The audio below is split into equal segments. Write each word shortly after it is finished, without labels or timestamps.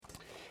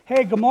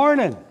Hey, good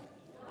morning.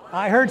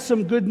 I heard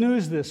some good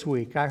news this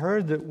week. I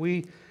heard that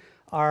we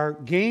are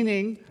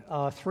gaining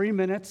 3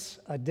 minutes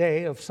a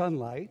day of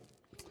sunlight.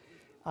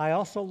 I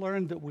also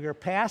learned that we are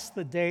past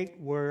the date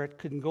where it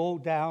can go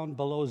down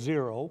below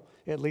zero,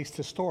 at least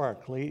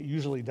historically. It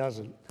usually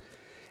doesn't.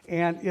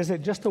 And is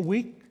it just a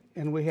week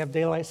and we have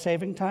daylight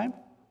saving time?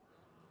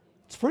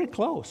 It's pretty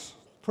close,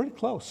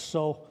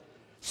 So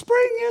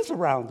spring is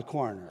around the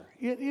corner.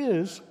 It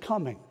is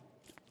coming.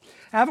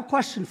 I have a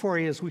question for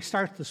you as we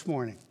start this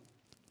morning.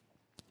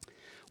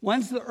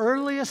 When's the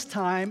earliest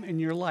time in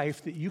your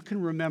life that you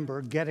can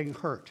remember getting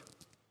hurt?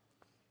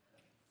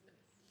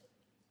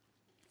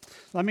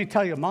 Let me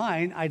tell you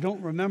mine. I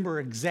don't remember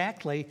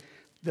exactly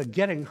the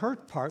getting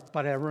hurt part,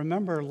 but I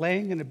remember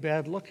laying in a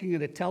bed looking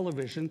at a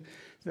television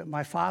that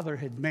my father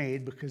had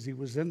made because he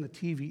was in the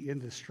TV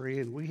industry,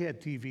 and we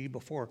had TV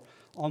before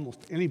almost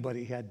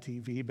anybody had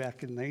TV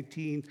back in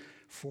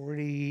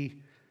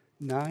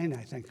 1949,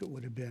 I think it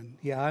would have been.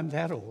 Yeah, I'm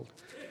that old.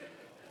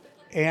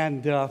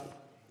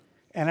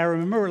 And I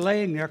remember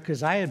laying there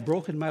because I had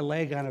broken my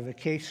leg on a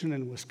vacation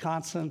in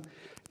Wisconsin,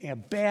 a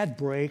bad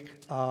break.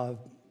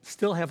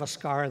 Still have a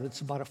scar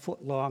that's about a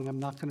foot long. I'm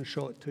not going to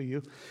show it to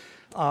you.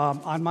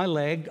 On my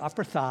leg,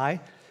 upper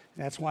thigh.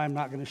 That's why I'm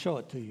not going to show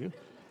it to you.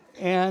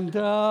 And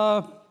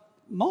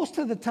most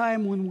of the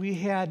time when we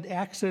had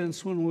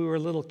accidents when we were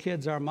little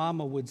kids, our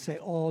mama would say,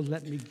 "Oh,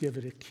 let me give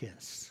it a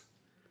kiss."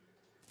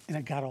 And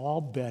it got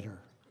all better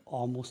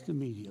almost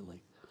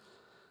immediately.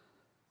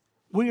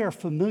 We are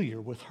familiar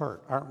with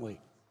hurt, aren't we?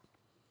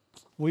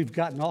 We've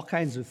gotten all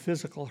kinds of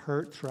physical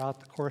hurt throughout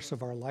the course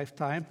of our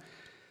lifetime,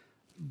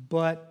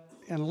 but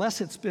unless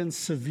it's been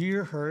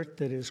severe hurt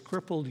that has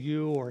crippled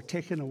you or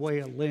taken away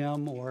a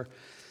limb or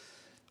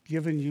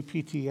given you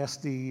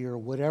PTSD or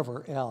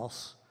whatever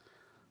else,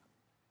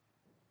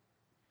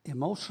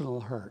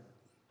 emotional hurt,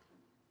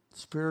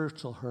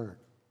 spiritual hurt,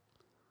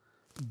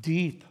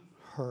 deep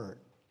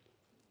hurt,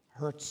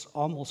 hurts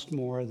almost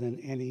more than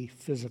any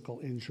physical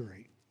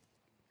injury.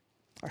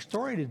 Our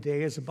story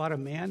today is about a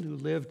man who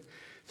lived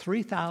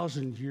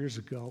 3,000 years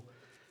ago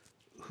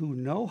who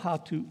know how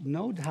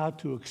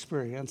to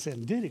experience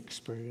and did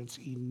experience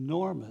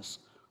enormous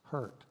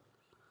hurt.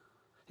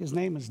 His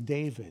name is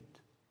David.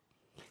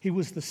 He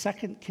was the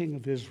second king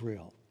of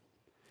Israel.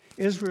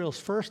 Israel's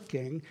first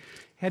king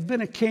had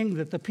been a king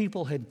that the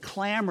people had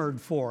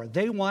clamored for.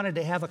 They wanted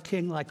to have a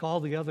king like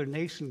all the other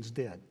nations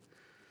did.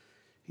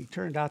 He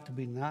turned out to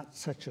be not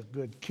such a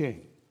good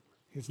king.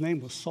 His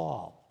name was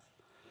Saul.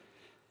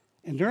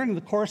 And during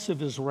the course of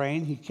his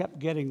reign, he kept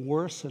getting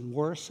worse and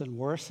worse and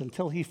worse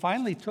until he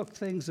finally took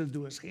things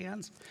into his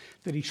hands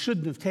that he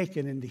shouldn't have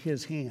taken into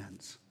his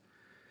hands.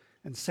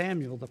 And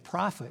Samuel, the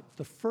prophet,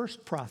 the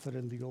first prophet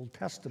in the Old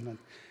Testament,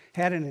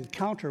 had an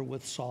encounter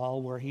with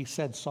Saul where he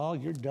said, "Saul,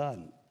 you're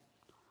done.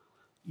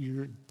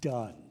 You're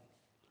done.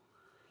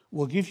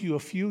 We'll give you a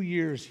few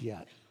years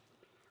yet,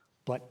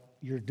 but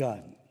you're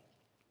done."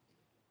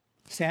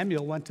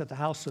 Samuel went to the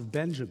house of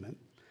Benjamin,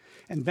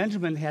 and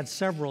Benjamin had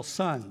several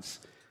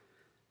sons.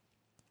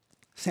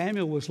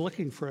 Samuel was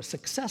looking for a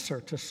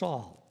successor to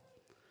Saul.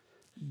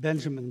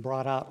 Benjamin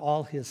brought out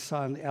all his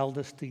sons,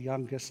 eldest to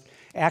youngest.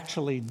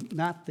 Actually,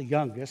 not the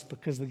youngest,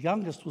 because the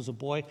youngest was a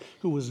boy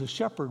who was a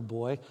shepherd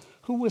boy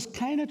who was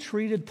kind of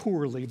treated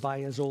poorly by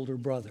his older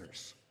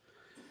brothers.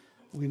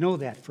 We know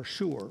that for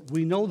sure.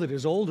 We know that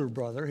his older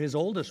brother, his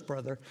oldest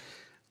brother,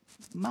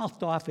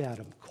 mouthed off at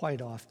him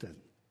quite often,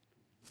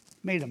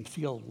 made him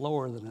feel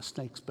lower than a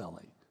snake's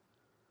belly.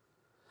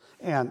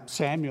 And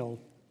Samuel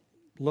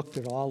looked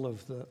at all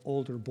of the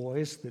older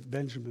boys that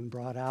Benjamin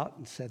brought out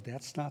and said,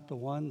 "That's not the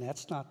one,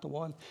 that's not the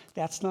one,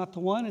 that's not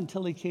the one,"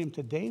 until he came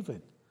to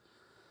David.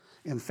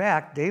 In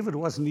fact, David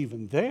wasn't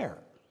even there.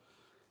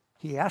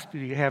 He asked, "Do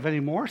you have any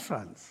more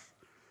sons?"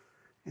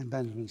 And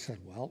Benjamin said,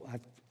 "Well,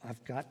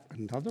 I've got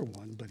another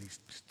one, but he's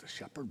just a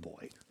shepherd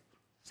boy.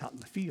 He's out in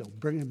the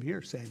field. Bring him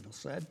here," Samuel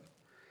said.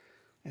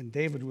 And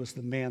David was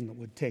the man that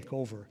would take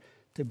over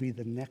to be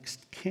the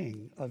next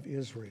king of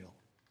Israel.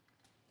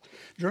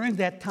 During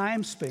that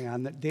time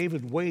span that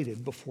David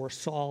waited before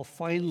Saul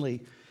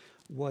finally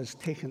was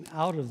taken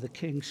out of the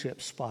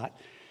kingship spot,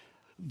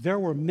 there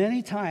were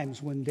many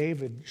times when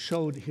David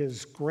showed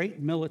his great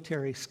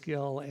military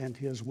skill and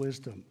his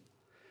wisdom.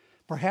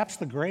 Perhaps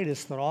the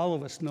greatest that all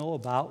of us know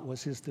about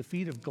was his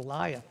defeat of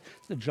Goliath,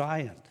 the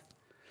giant.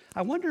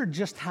 I wonder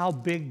just how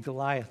big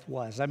Goliath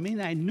was. I mean,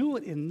 I knew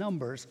it in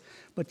numbers,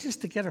 but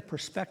just to get a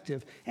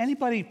perspective,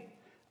 anybody,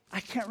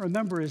 I can't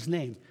remember his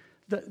name,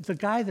 the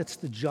guy that's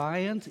the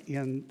giant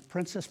in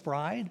Princess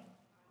Bride?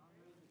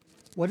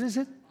 What is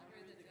it?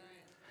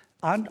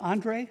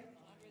 Andre?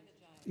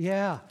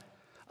 Yeah.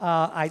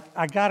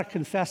 I got to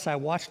confess, I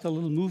watched a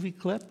little movie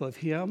clip of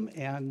him,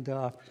 and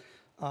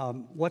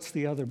what's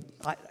the other?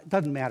 It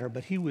doesn't matter,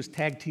 but he was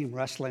tag team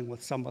wrestling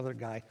with some other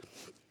guy.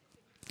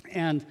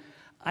 And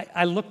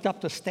I looked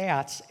up the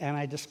stats, and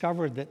I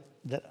discovered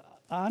that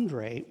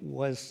Andre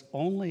was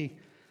only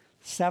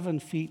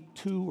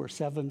 7'2" or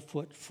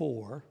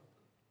 7'4",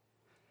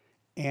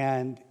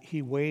 and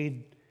he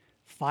weighed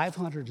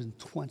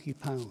 520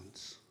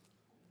 pounds.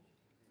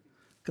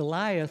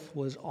 Goliath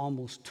was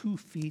almost 2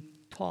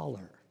 feet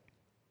taller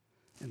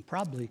and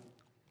probably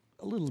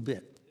a little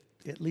bit,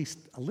 at least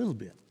a little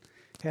bit,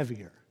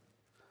 heavier.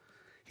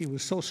 He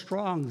was so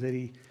strong that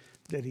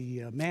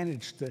he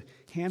managed to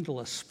handle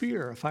a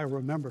spear, if I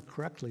remember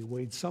correctly,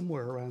 weighed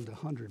somewhere around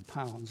 100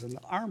 pounds. And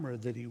the armor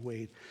that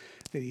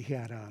he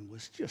had on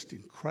was just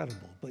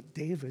incredible. But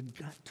David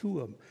got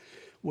to him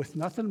with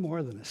nothing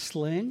more than a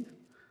sling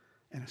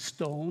and a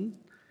stone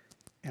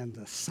and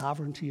the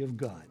sovereignty of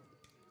God.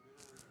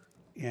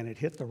 And it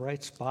hit the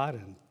right spot,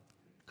 and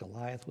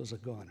Goliath was a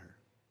goner.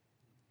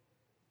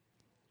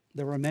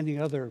 There were many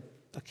other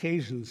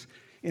occasions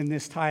in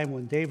this time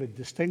when David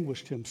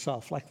distinguished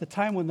himself, like the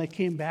time when they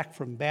came back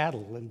from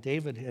battle and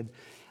David had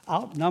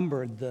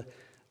outnumbered the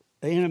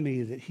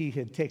enemy that he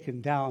had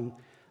taken down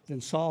than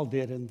Saul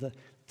did, and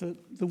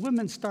the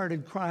women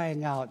started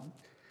crying out,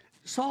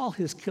 Saul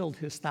has killed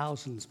his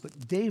thousands,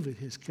 but David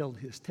has killed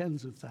his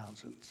tens of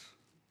thousands.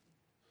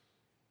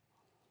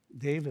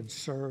 David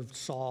served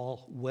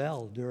Saul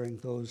well during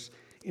those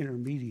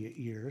intermediate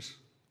years.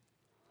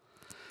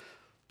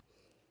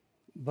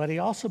 But he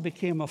also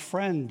became a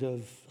friend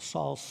of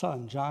Saul's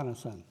son,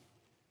 Jonathan.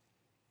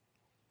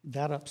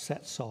 That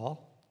upset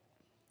Saul.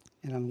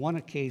 And on one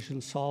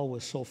occasion, Saul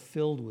was so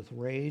filled with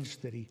rage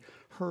that he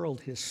hurled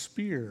his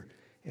spear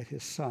at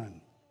his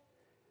son.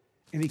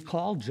 And he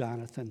called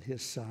Jonathan,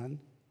 his son,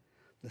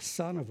 the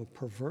son of a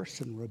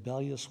perverse and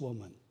rebellious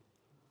woman.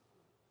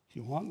 If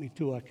you want me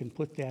to, I can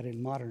put that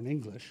in modern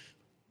English,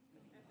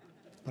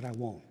 but I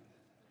won't.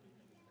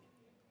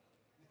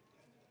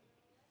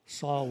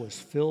 Saul was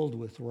filled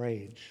with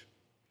rage,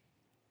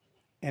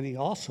 and he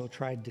also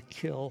tried to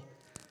kill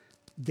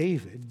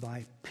David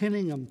by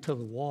pinning him to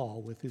the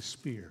wall with his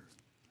spear.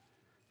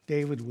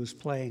 David was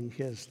playing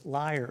his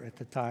lyre at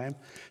the time.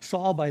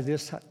 Saul, by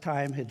this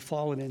time, had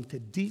fallen into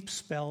deep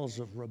spells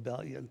of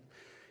rebellion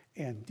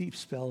and deep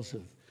spells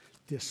of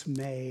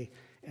dismay,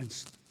 and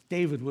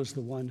David was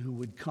the one who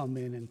would come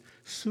in and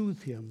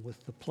soothe him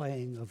with the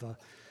playing of an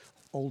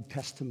Old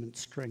Testament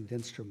stringed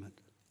instrument.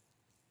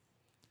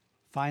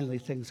 Finally,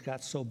 things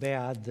got so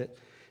bad that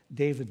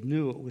David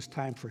knew it was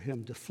time for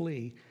him to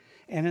flee.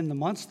 And in the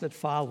months that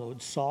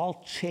followed,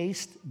 Saul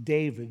chased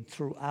David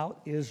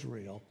throughout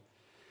Israel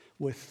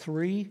with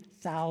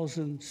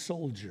 3,000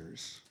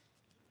 soldiers.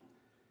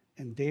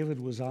 And David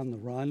was on the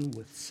run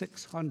with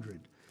 600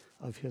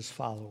 of his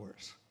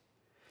followers.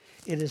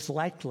 It is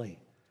likely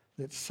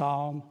that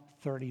Psalm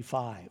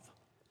 35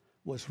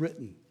 was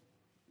written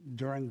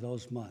during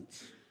those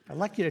months. I'd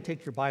like you to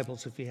take your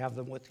Bibles, if you have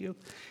them with you,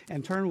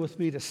 and turn with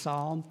me to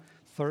Psalm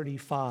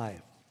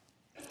 35.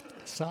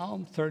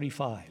 Psalm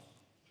 35.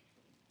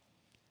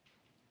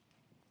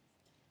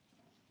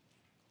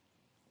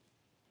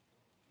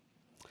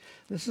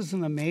 This is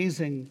an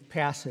amazing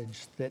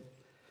passage that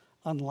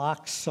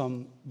unlocks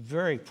some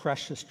very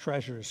precious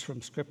treasures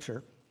from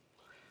Scripture.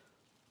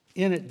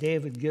 In it,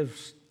 David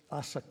gives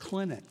us a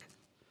clinic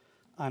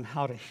on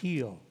how to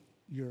heal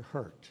your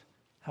hurt,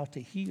 how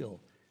to heal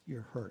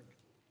your hurt.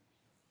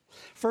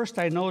 First,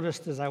 I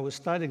noticed as I was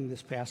studying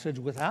this passage,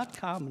 without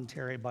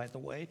commentary, by the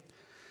way,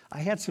 I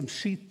had some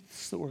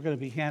sheets that were going to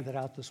be handed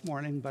out this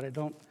morning, but I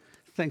don't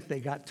think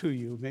they got to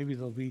you. Maybe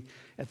they'll be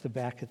at the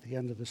back at the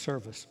end of the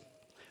service.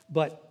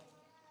 But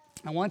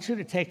I want you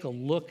to take a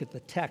look at the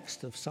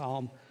text of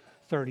Psalm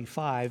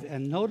 35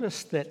 and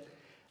notice that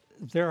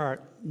there are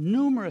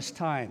numerous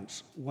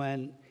times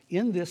when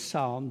in this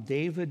psalm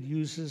David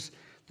uses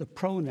the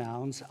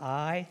pronouns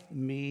I,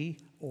 me,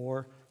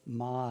 or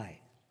my.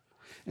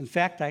 In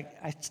fact,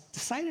 I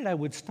decided I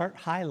would start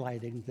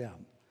highlighting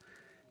them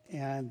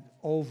and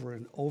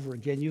over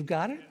again. You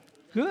got it?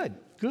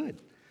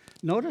 Good.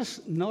 Notice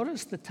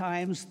the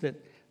times that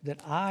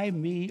I,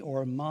 me,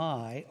 or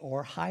my,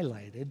 or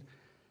highlighted.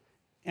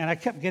 And I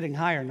kept getting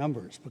higher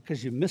numbers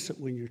because you miss it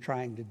when you're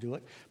trying to do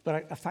it.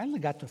 But I finally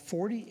got to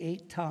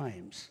 48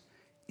 times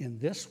in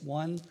this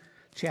one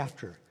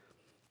chapter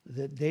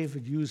that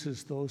David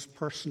uses those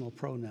personal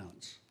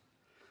pronouns.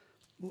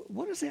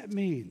 What does that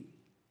mean?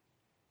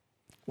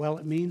 Well,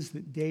 it means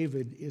that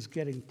David is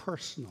getting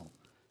personal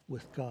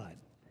with God.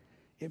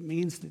 It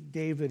means that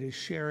David is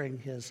sharing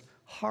his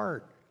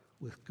heart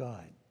with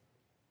God.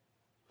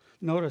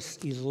 Notice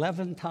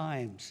 11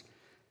 times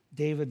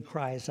David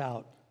cries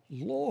out,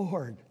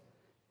 Lord,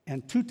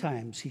 and 2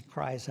 times he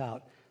cries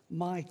out,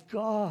 my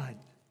God.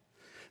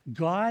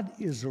 God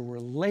is a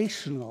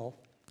relational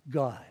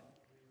God.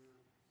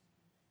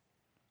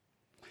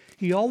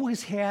 He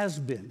always has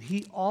been.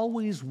 He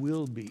always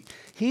will be.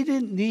 He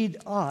didn't need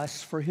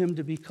us for him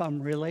to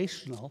become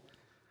relational.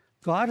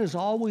 God has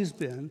always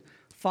been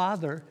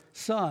Father,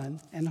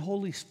 Son, and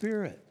Holy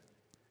Spirit.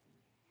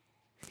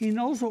 He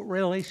knows what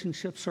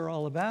relationships are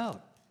all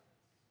about.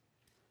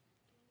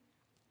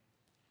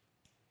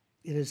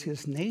 It is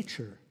his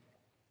nature.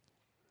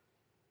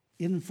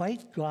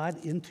 Invite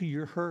God into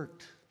your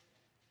hurt.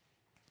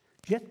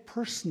 Get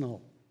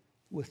personal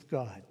with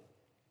God.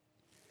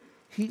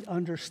 He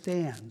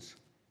understands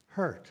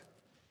hurt.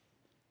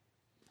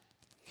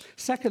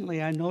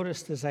 Secondly, I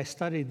noticed as I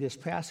studied this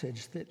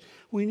passage that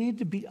we need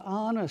to be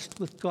honest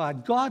with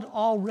God. God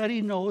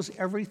already knows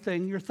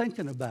everything you're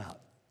thinking about.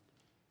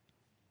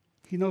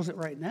 He knows it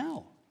right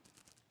now.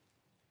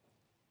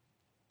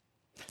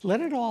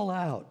 Let it all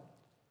out.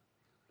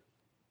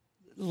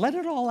 Let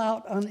it all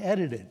out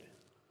unedited.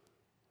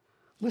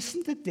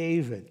 Listen to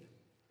David.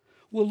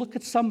 We'll look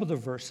at some of the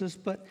verses,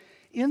 but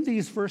in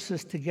these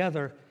verses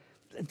together,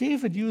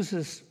 David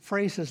uses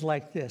phrases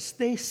like this: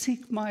 they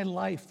seek my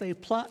life, they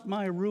plot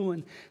my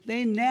ruin,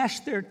 they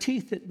gnash their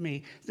teeth at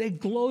me, they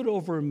gloat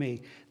over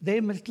me, they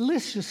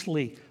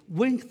maliciously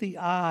wink the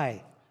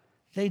eye,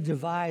 they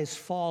devise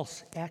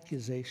false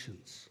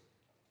accusations.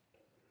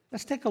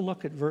 Let's take a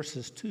look at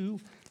verses 2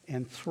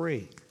 and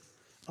 3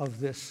 of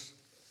this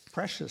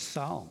precious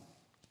psalm.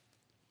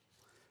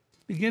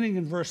 Beginning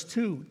in verse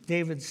 2,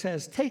 David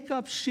says, "Take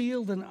up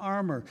shield and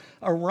armor,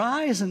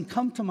 arise and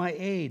come to my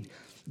aid.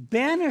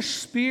 Banish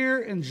spear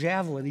and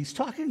javelin." He's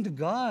talking to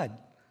God.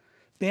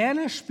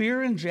 "Banish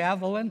spear and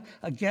javelin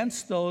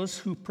against those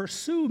who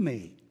pursue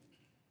me."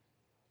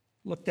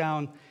 Look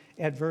down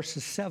at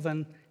verses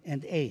 7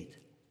 and 8.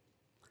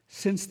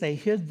 "Since they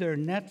hid their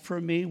net for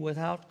me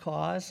without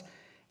cause,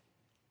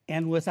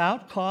 and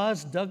without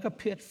cause dug a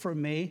pit for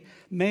me,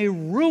 may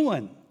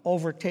ruin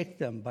overtake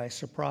them by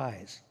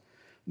surprise.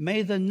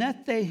 May the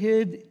net they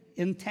hid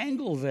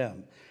entangle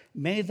them.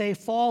 May they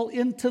fall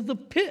into the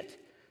pit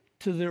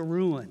to their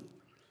ruin."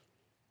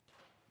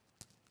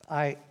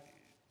 I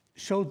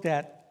showed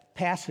that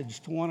passage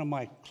to one of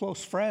my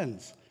close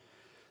friends,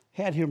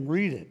 had him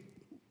read it.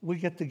 We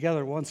get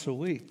together once a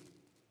week.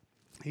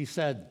 He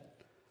said,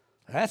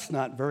 "That's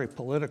not very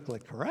politically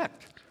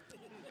correct."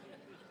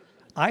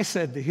 I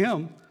said to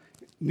him,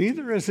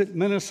 "Neither is it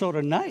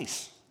Minnesota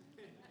nice.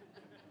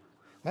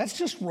 That's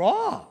just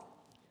raw.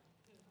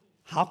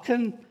 How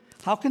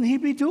can he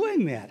be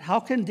doing that? How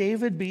can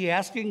David be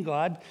asking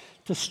God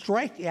to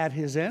strike at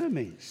his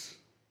enemies?"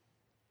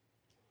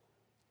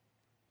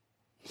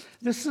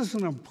 This is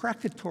an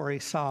imprecatory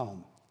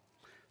psalm.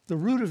 The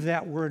root of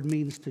that word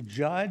means to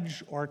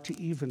judge or to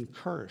even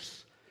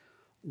curse.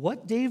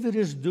 What David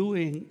is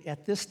doing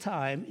at this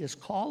time is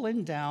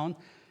calling down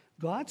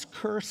God's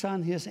curse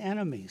on his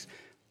enemies.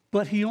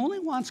 But he only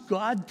wants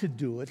God to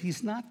do it.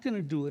 He's not going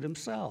to do it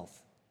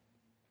himself.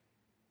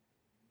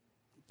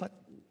 But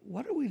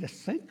what are we to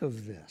think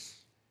of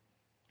this?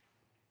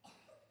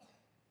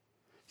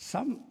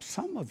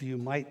 Some of you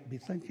might be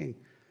thinking,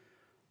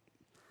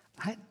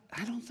 I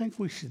don't think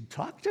we should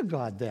talk to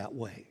God that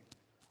way.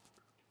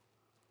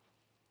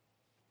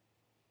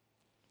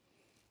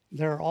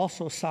 There are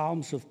also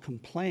psalms of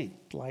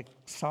complaint, like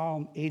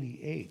Psalm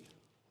 88.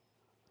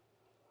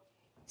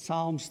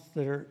 Psalms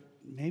that are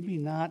maybe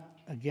not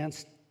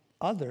against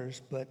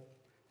others, but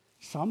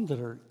some that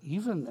are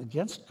even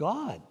against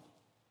God.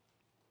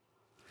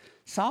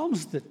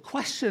 Psalms that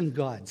question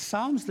God.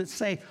 Psalms that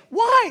say,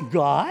 "Why,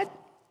 God?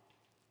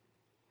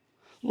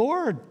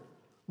 Lord,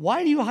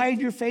 why do you hide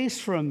your face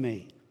from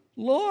me?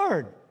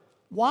 Lord,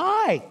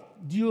 why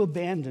do you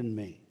abandon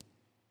me?"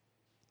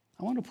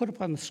 I want to put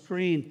up on the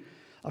screen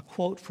a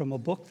quote from a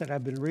book that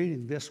I've been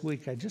reading this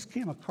week. I just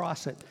came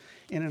across it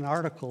in an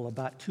article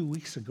about 2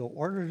 weeks ago.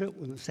 Ordered it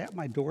when it's at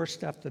my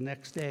doorstep the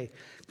next day.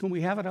 Can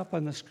we have it up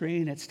on the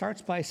screen? It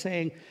starts by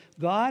saying,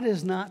 "God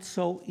is not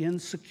so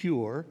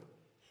insecure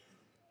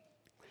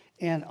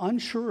and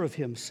unsure of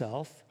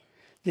himself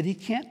that he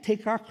can't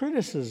take our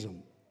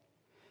criticism.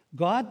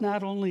 God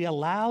not only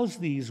allows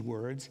these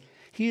words,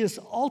 he is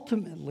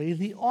ultimately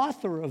the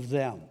author of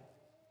them."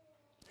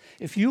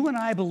 If you and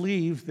I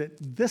believe that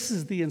this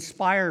is the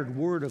inspired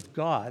word of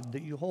God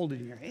that you hold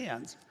in your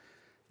hands,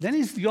 then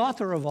he's the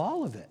author of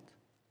all of it.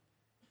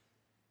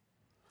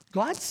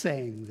 God's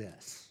saying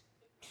this.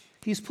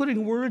 He's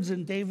putting words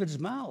in David's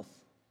mouth.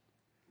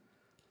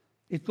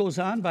 It goes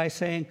on by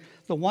saying,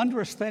 the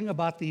wondrous thing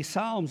about these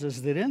Psalms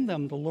is that in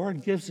them the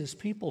Lord gives his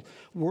people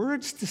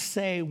words to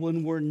say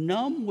when we're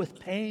numb with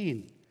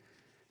pain.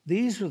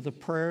 These are the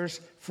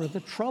prayers for the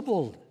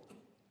troubled.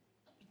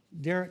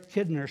 Derek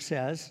Kidner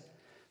says,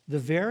 "The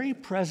very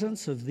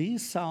presence of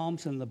these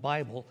Psalms in the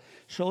Bible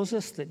shows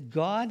us that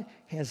God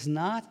has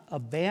not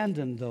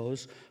abandoned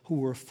those who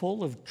were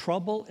full of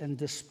trouble and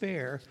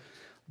despair,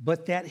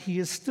 but that he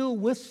is still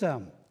with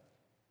them.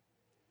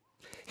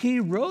 He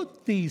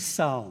wrote these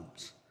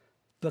Psalms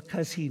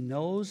because he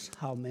knows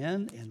how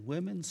men and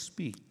women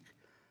speak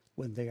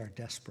when they are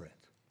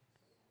desperate."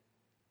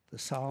 The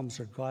Psalms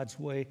are God's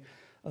way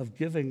of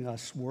giving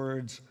us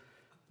words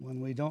when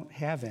we don't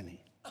have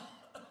any,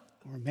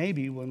 or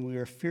maybe when we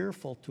are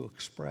fearful to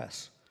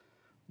express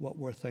what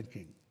we're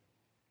thinking.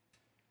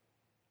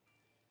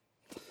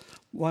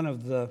 One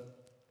of the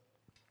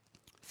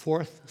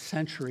 4th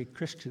century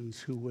Christians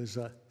who was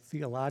a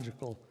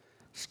theological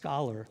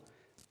scholar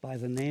by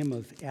the name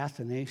of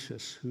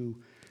Athanasius, who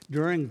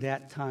during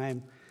that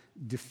time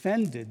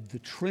defended the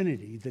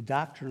Trinity, the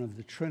doctrine of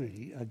the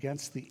Trinity,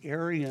 against the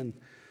Arian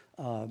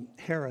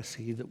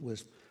heresy that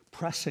was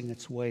pressing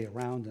its way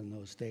around in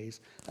those days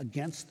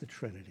against the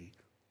Trinity.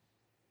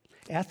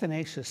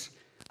 Athanasius,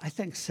 I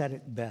think, said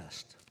it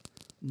best.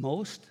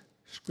 Most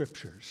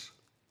scriptures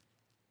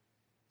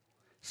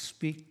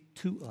speak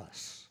to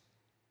us.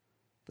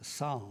 The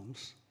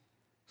Psalms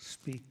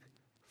speak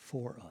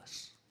for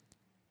us.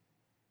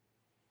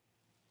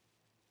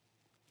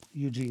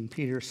 Eugene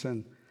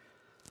Peterson,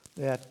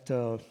 that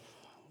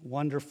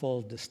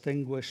wonderful,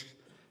 distinguished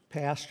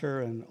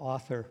pastor and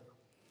author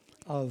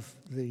of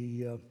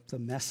the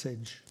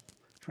Message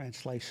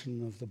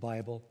translation of the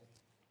Bible,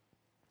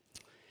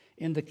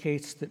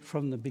 indicates that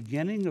from the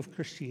beginning of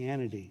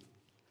Christianity,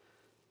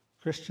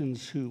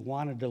 Christians who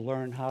wanted to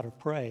learn how to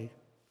pray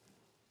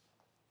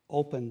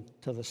opened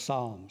to the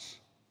Psalms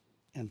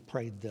and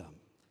prayed them.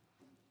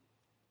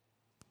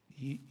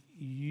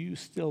 You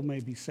still may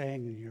be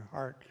saying in your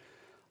heart,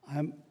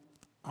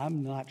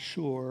 I'm not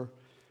sure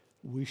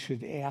we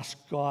should ask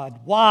God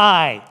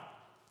why.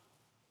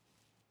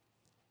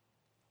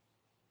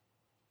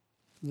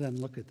 Then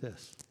look at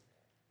this.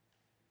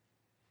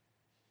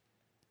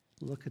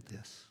 Look at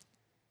this.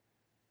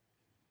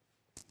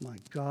 My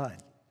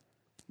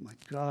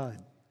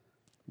God,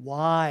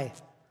 why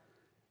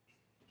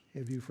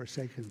have you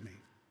forsaken me?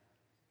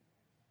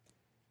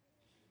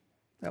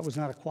 That was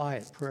not a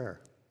quiet prayer.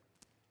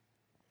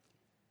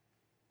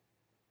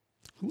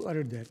 Who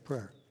uttered that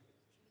prayer?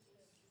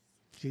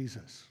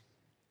 Jesus.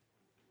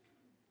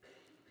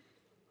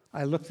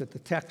 I looked at the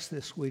text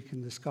this week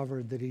and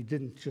discovered that he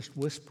didn't just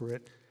whisper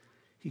it.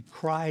 He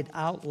cried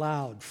out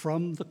loud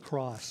from the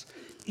cross,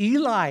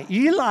 Eli,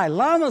 Eli,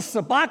 lama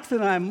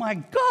sabachthani, my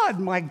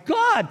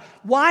God,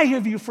 why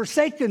have you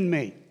forsaken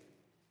me?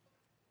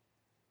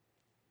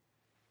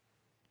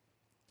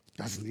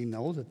 Doesn't he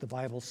know that the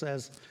Bible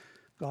says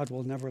God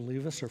will never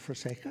leave us or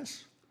forsake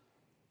us?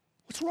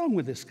 What's wrong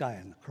with this guy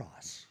on the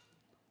cross?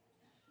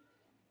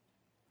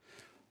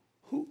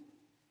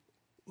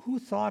 Who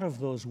thought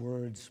of those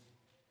words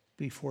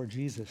before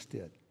Jesus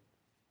did?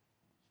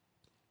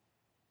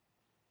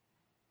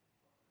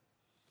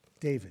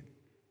 David.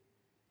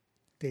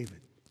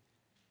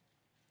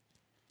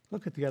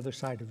 Look at the other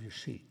side of your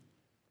sheet.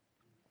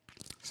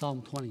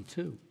 Psalm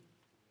 22.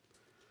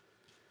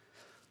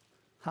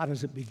 How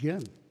does it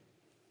begin?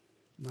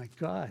 My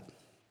God,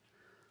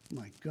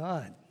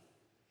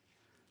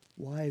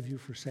 why have you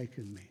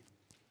forsaken me?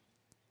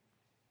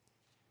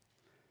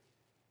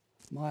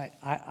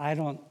 I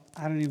don't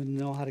even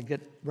know how to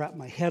wrap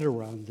my head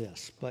around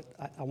this, but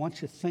I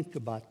want you to think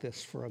about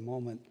this for a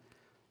moment.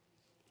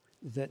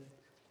 That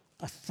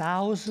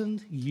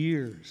 1,000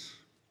 years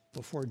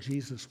before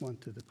Jesus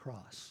went to the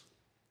cross,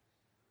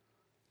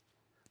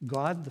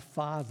 God the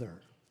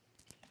Father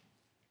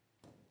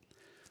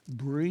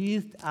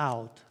breathed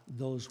out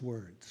those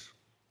words.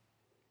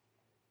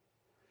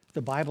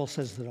 The Bible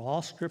says that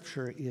all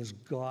Scripture is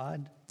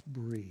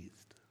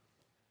God-breathed.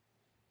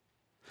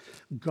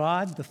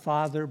 God the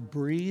Father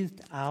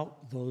breathed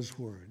out those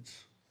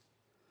words.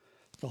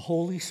 The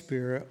Holy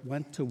Spirit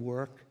went to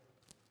work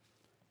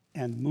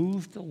and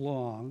moved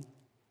along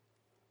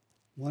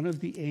one of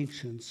the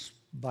ancients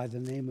by the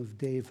name of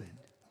David,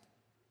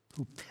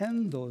 who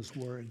penned those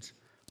words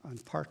on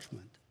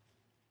parchment.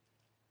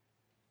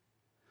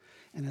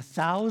 And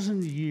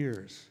 1,000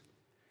 years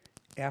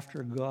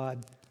after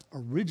God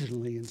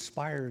originally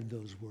inspired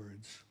those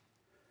words,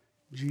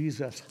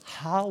 Jesus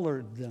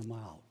hollered them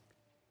out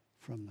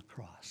from the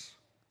cross.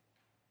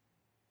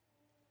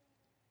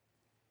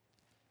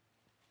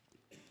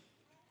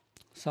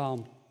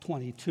 Psalm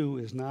 22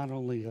 is not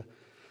only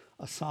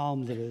a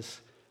psalm that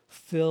is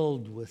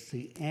filled with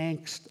the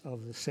angst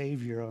of the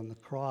Savior on the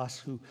cross,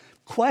 who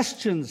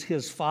questions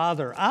his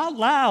Father out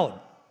loud,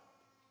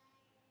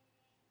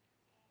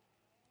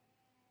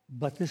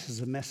 but this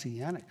is a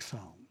messianic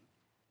psalm.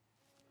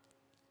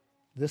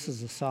 This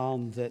is a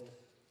psalm that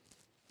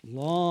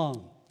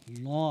long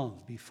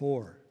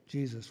before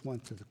Jesus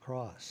went to the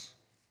cross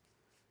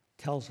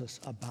tells us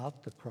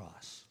about the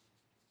cross.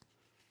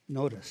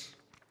 Notice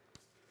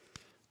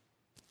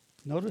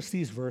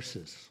these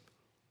verses.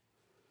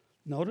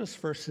 Notice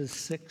verses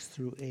 6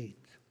 through 8.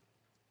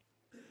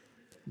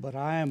 But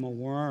I am a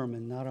worm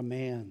and not a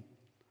man,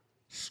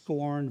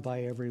 scorned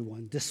by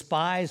everyone,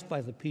 despised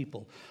by the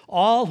people.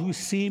 All who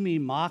see me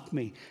mock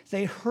me.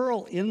 They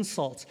hurl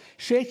insults,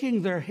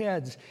 shaking their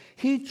heads.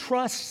 He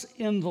trusts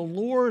in the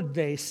Lord,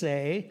 they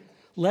say.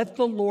 Let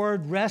the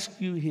Lord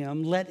rescue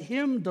him. Let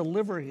him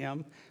deliver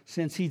him,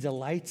 since he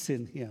delights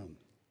in him.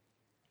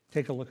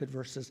 Take a look at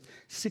verses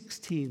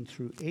 16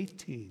 through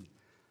 18.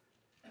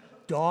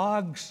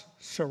 Dogs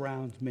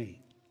surround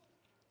me.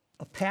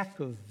 A pack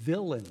of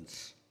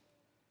villains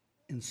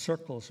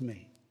encircles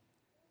me.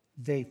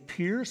 They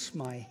pierce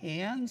my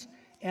hands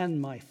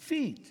and my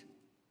feet.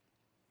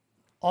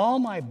 All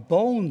my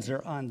bones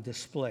are on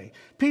display.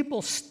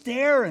 People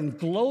stare and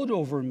gloat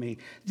over me.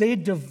 They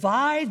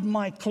divide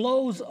my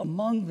clothes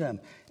among them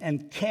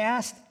and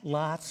cast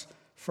lots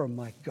for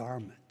my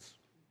garments.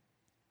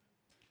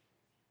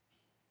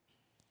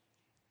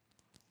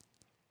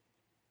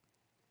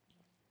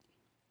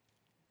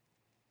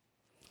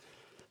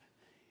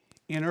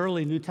 In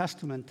early New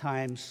Testament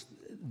times,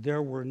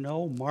 there were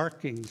no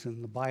markings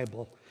in the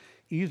Bible,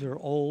 either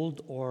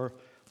Old or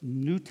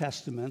New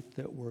Testament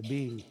that were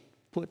being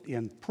put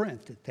in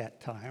print at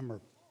that time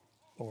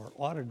or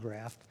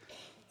autographed.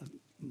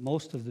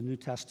 Most of the New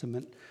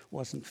Testament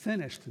wasn't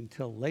finished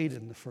until late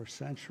in the first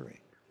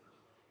century.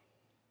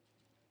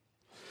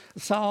 The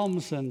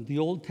Psalms and the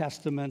Old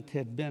Testament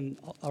had been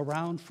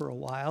around for a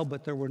while,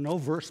 but there were no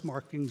verse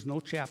markings, no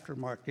chapter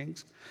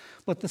markings.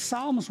 But the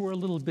Psalms were a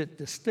little bit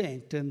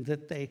distinct in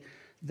that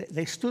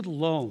they stood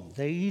alone.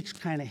 They each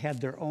kind of had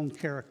their own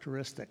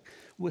characteristic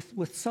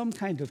with some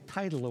kind of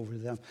title over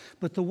them.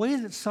 But the way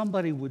that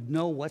somebody would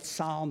know what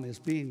psalm is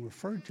being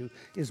referred to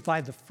is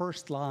by the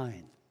first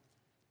line.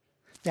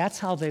 That's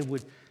how they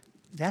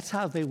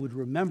would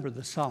remember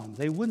the psalm.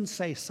 They wouldn't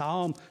say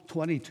Psalm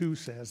 22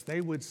 says.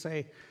 They would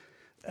say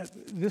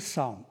this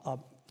psalm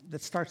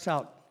that starts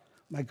out,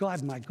 my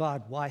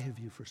God, why have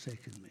you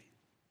forsaken me?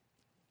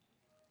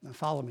 Now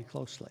follow me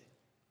closely.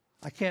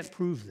 I can't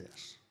prove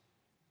this.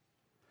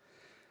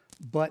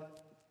 But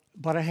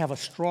I have a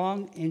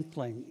strong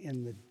inkling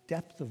in the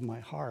depth of my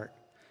heart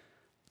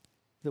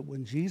that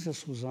when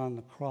Jesus was on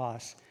the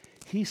cross,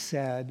 he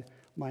said,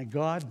 my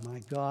God,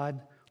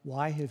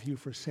 why have you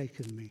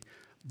forsaken me?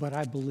 But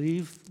I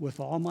believe with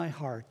all my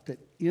heart that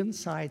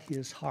inside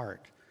his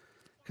heart,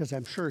 because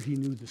I'm sure he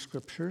knew the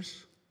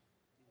scriptures,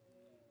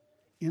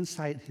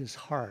 inside his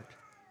heart,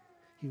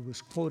 he was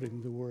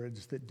quoting the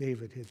words that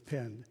David had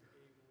penned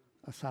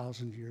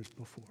 1,000 years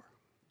before.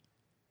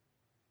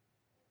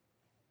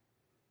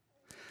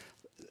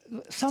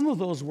 Some of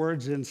those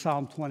words in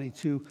Psalm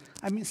 22,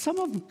 some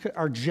of them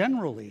are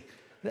generally,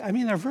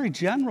 they're very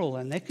general,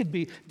 and they could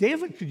be,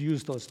 David could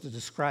use those to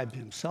describe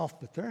himself,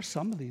 but there are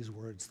some of these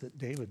words that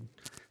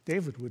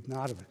David would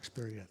not have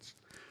experienced.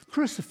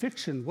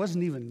 Crucifixion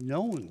wasn't even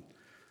known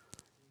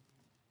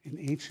in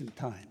ancient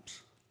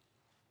times.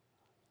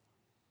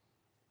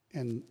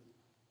 And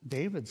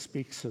David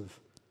speaks of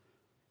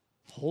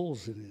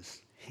holes in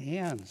his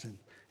hands and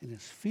in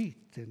his feet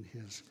and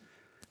his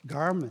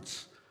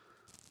garments,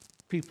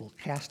 people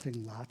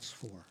casting lots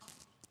for.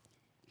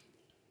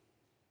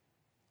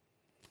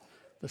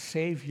 The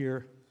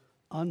Savior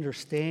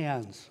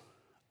understands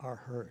our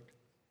hurt.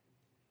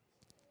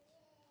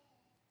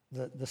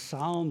 The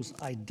Psalms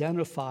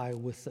identify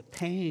with the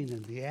pain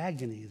and the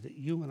agony that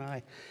you and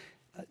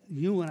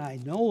I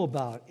know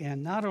about.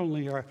 And not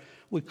only are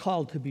we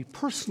called to be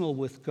personal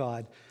with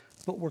God,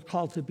 but we're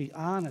called to be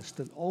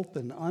honest and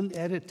open,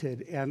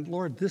 unedited. And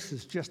Lord, this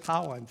is just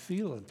how I'm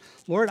feeling.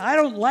 Lord, I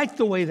don't like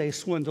the way they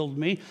swindled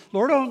me.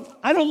 Lord,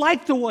 I don't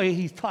like the way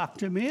he talked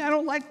to me. I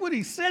don't like what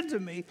he said to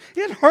me.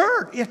 It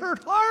hurt. It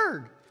hurt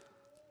hard.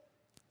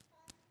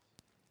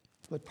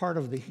 But part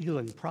of the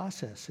healing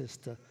process is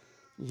to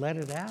let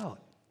it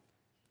out.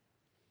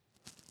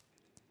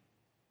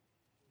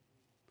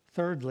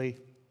 Thirdly,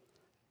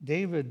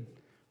 David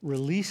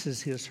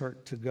releases his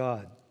hurt to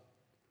God.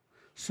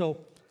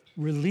 So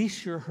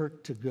release your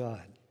hurt to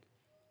God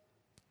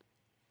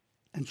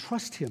and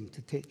trust him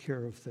to take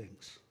care of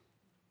things.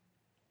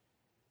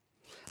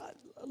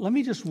 Let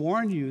me just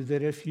warn you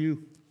that if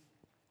you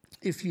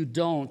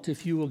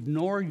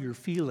ignore your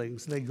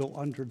feelings, they go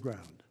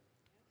underground.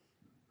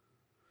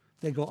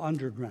 They go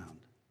underground.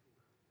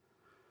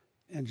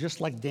 And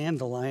just like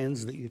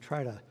dandelions that you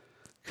try to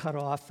cut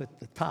off at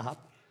the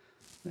top,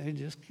 they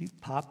just keep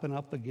popping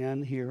up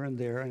again here and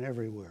there and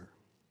everywhere.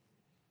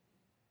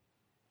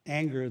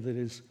 Anger that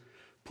is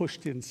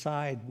pushed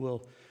inside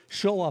will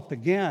show up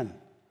again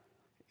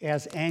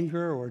as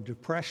anger or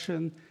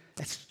depression.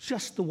 It's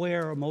just the way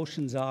our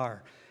emotions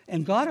are.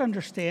 And God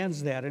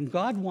understands that, and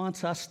God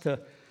wants us to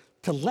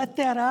let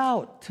that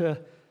out, to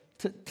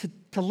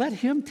let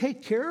him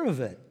take care of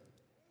it.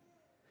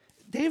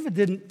 David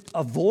didn't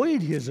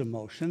avoid his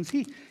emotions.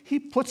 He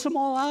puts them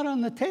all out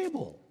on the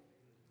table.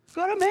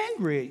 God, I'm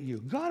angry at you.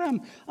 God,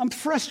 I'm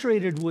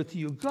frustrated with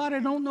you. God, I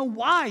don't know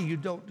why you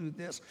don't do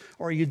this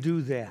or you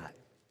do that.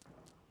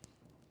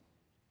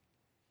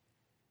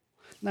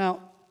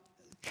 Now,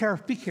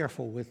 be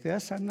careful with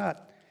this. I'm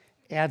not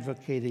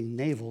advocating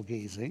navel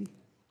gazing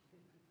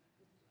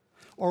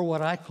or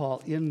what I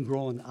call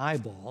ingrown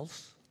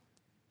eyeballs.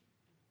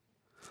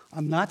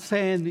 I'm not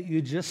saying that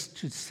you just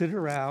should sit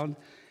around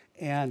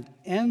and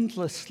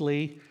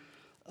endlessly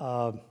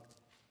go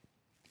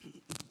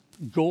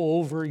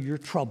over your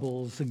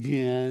troubles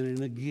again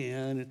and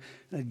again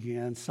and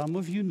again. Some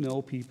of you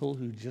know people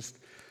who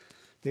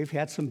they've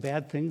had some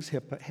bad things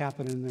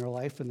happen in their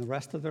life, and the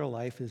rest of their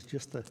life is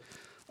just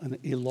an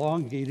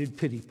elongated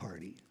pity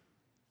party.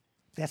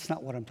 That's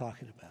not what I'm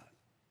talking about.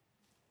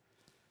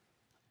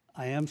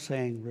 I am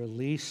saying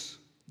release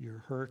your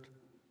hurt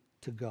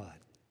to God.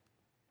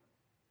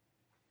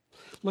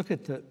 Look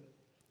at the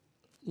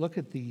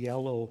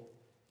yellow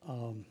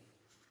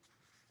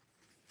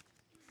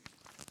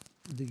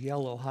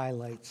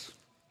highlights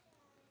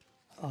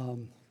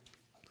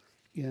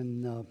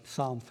in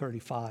Psalm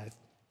 35.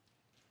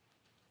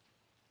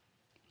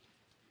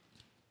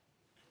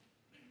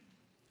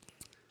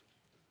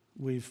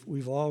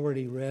 We've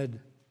already read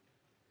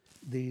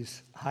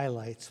these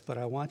highlights, but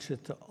I want you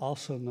to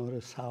also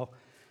notice how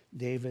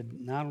David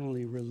not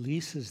only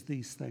releases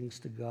these things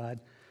to God,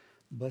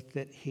 but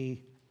that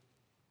he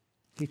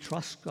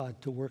trusts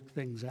God to work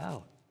things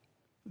out.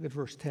 Look at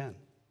verse 10.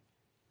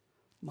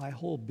 My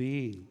whole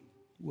being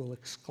will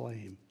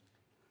exclaim,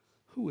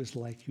 who is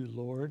like you,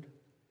 Lord?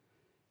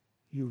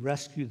 You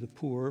rescue the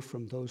poor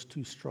from those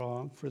too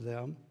strong for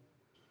them,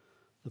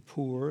 the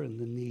poor and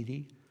the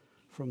needy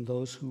from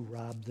those who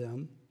rob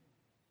them.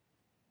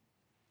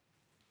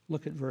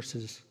 Look at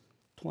verses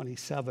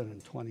 27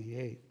 and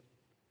 28.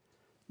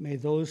 May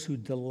those who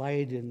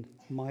delight in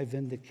my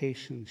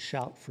vindication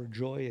shout for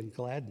joy and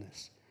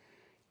gladness.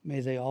 May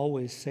they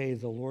always say,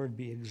 the Lord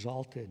be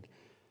exalted,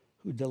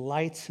 who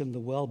delights in the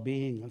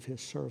well-being of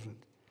his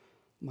servant.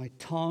 My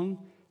tongue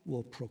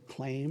will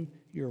proclaim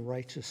your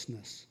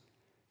righteousness,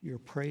 your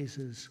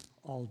praises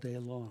all day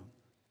long.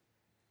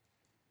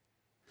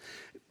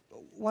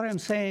 What I'm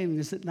saying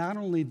is that not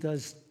only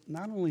does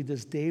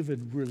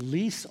David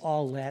release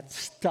all that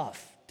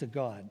stuff to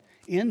God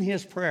in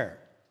his prayer,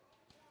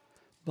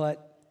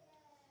 but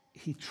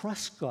he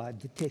trusts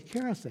God to take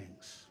care of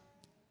things.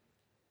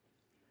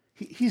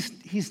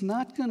 He's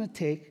not going to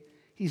take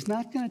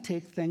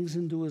things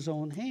into his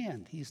own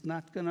hand. He's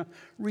not going to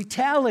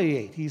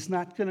retaliate. He's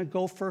not going to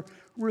go for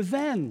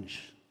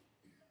revenge.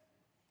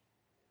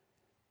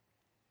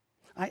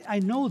 I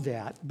know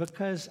that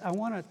because I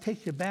want to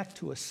take you back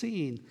to a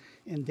scene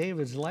in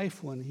David's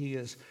life when he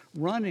is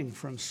running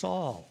from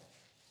Saul.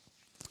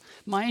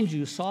 Mind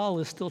you, Saul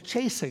is still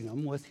chasing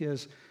him with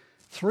his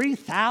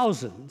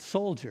 3,000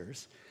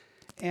 soldiers,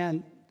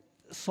 and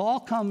Saul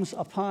comes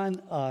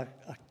upon a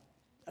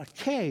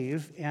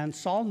cave, and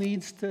Saul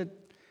needs a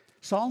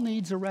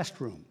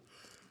restroom.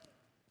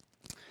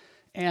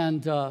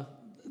 And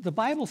the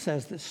Bible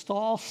says that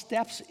Saul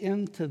steps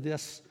into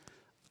this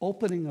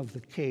opening of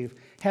the cave,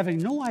 having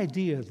no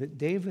idea that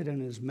David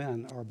and his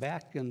men are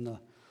back in the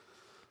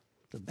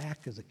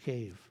back of the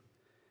cave.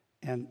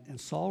 And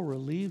Saul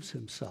relieves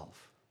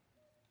himself.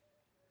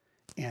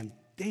 And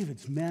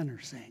David's men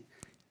are saying,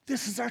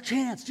 this is our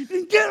chance. You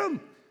can get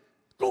him.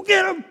 Go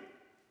get him.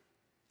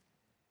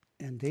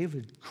 And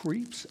David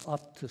creeps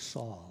up to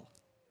Saul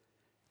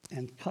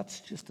and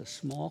cuts just a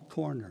small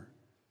corner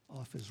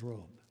off his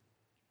robe.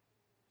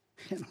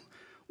 And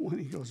when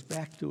he goes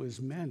back to his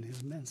men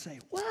say,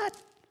 what?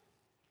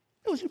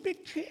 It was your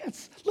big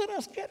chance. Let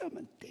us get him.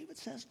 And David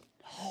says,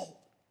 no.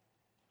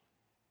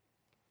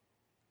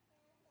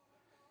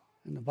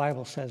 And the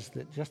Bible says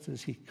that just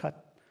as he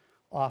cut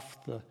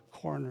off the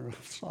corner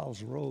of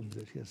Saul's robe,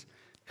 that his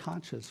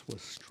conscience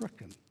was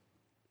stricken.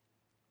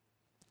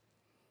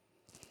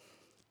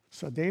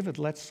 So David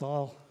lets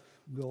Saul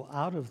go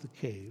out of the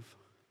cave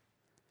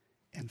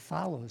and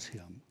follows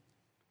him.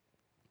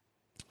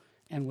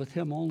 And with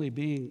him only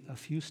being a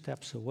few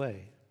steps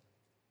away,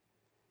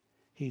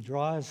 he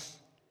draws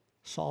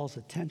Saul's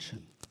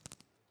attention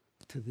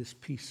to this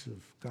piece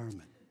of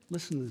garment.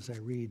 Listen as I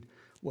read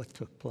what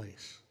took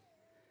place.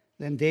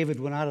 Then David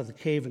went out of the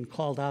cave and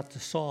called out to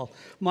Saul,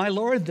 my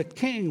lord the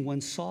king.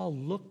 When Saul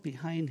looked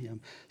behind him,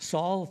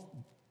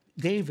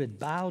 David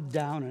bowed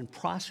down and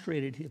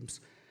prostrated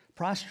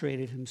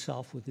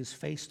himself with his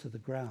face to the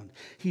ground.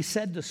 He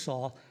said to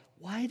Saul,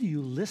 why do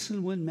you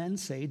listen when men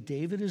say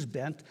David is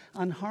bent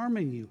on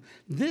harming you?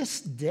 This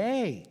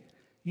day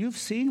you've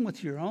seen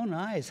with your own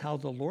eyes how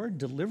the Lord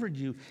delivered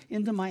you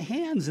into my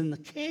hands in the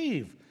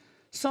cave.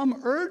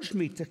 Some urged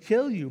me to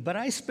kill you, but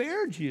I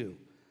spared you.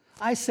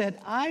 I said,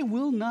 I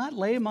will not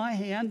lay my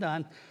hand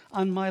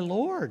on my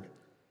Lord,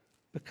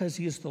 because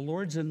he is the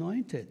Lord's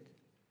anointed.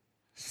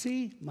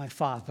 See, my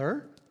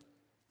father.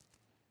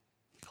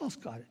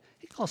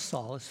 He calls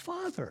Saul his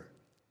father.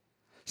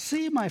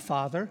 See, my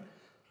father,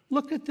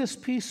 look at this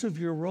piece of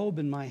your robe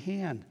in my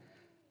hand.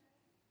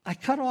 I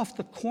cut off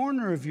the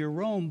corner of your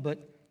robe,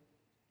 but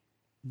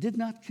did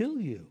not kill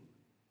you.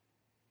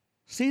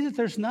 See that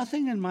there's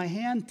nothing in my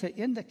hand to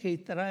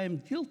indicate that I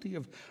am guilty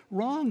of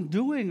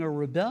wrongdoing or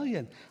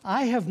rebellion.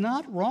 I have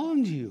not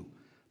wronged you,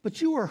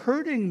 but you are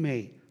hurting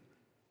me,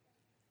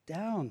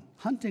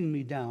 hunting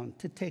me down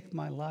to take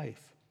my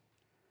life.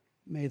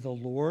 May the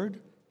Lord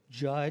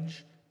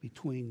judge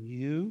between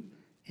you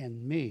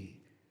and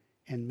me,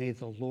 and may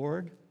the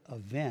Lord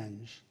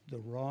avenge the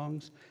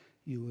wrongs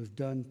you have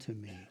done to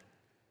me.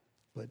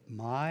 But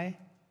my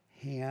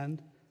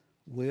hand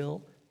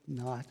will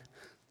not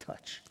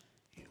touch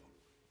you.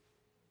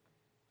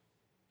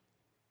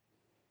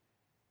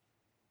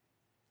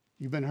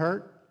 You've been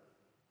hurt?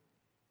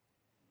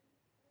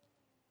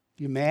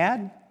 You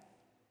mad?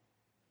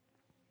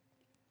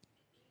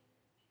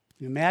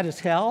 You mad as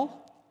hell?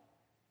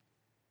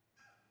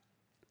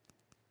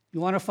 You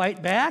want to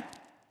fight back?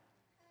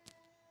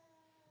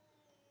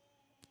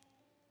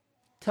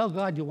 Tell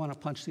God you want to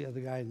punch the other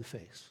guy in the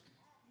face.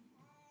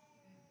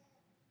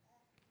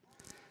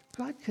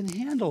 God can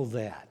handle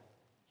that.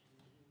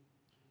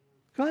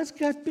 God's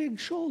got big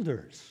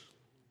shoulders.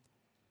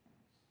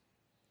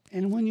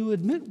 And when you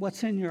admit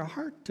what's in your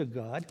heart to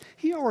God,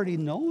 he already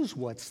knows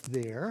what's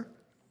there,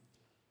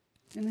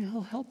 and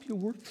he'll help you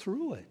work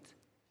through it.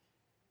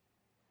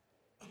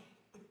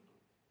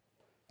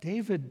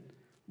 David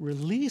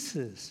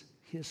releases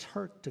his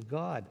hurt to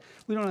God.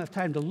 We don't have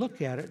time to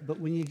look at it, but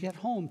when you get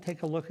home,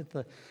 take a look at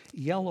the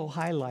yellow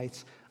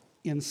highlights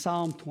in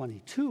Psalm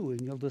 22,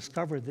 and you'll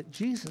discover that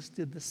Jesus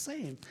did the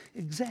same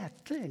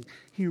exact thing.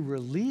 He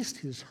released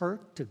his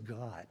hurt to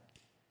God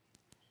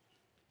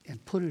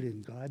and put it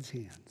in God's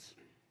hands.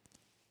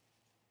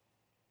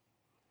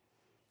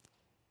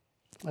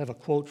 I have a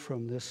quote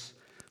from this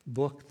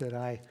book that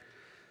I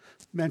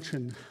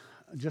mentioned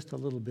just a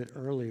little bit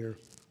earlier,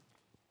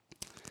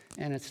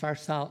 and it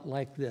starts out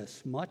like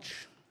this.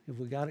 Much, have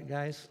we got it,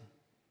 guys?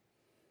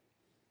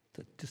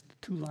 Just a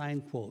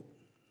two-line quote.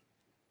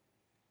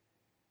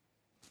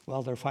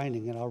 While they're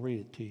finding it, I'll read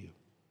it to you.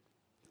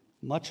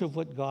 Much of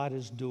what God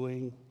is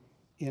doing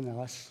in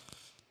us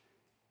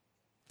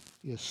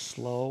is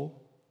slow,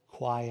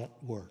 quiet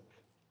work.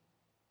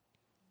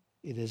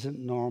 It isn't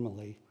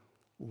normally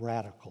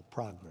radical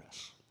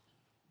progress.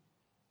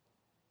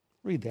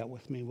 Read that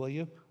with me, will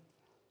you?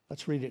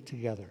 Let's read it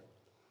together.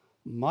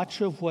 Much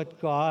of what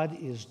God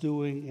is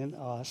doing in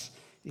us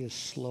is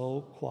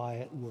slow,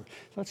 quiet work.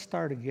 Let's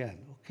start again,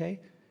 okay?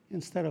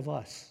 Instead of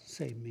us,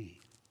 say me.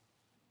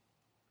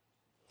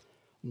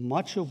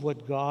 Much of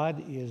what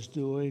God is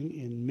doing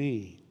in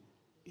me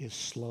is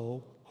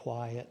slow,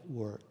 quiet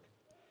work.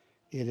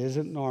 It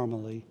isn't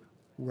normally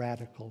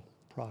radical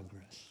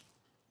progress.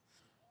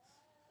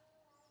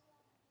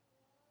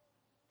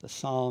 The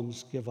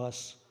Psalms give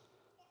us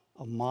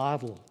a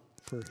model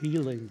for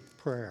healing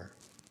prayer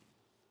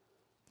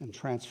and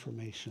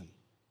transformation.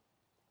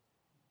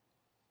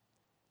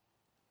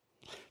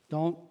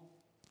 Don't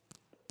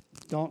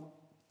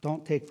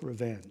take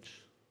revenge.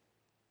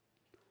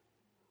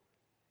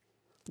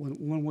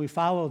 When we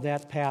follow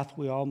that path,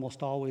 we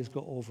almost always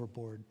go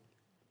overboard.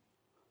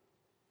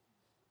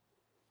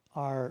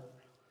 Our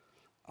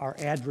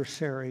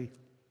adversary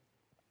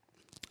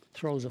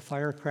throws a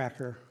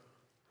firecracker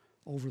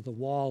over the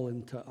wall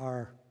into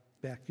our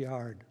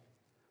backyard,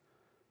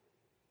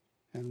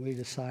 and we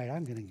decide,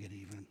 I'm going to get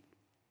even.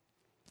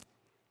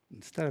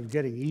 Instead of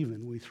getting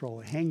even, we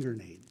throw a hand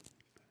grenade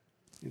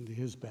into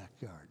his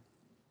backyard.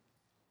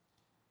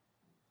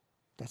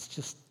 That's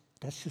just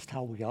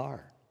how we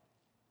are.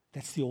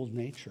 That's the old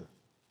nature.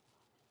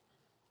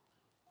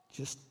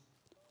 Just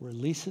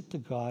release it to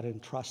God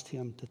and trust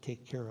him to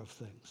take care of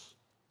things.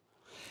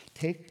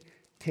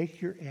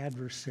 Take your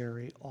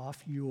adversary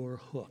off your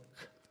hook.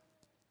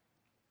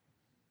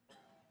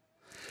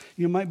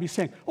 You might be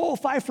saying, oh,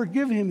 if I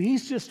forgive him,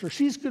 he's just or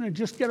she's going to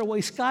just get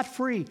away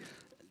scot-free.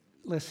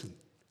 Listen,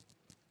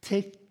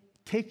 take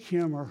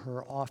him or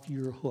her off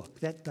your hook.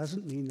 That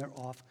doesn't mean they're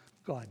off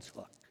God's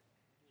hook.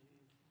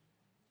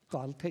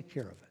 God will take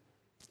care of it.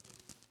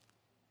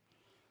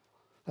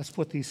 Let's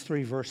put these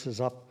 3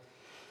 verses up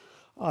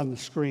on the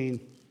screen,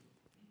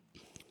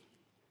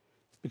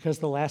 because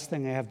the last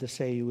thing I have to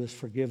say to you is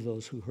forgive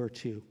those who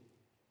hurt you.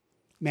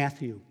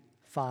 Matthew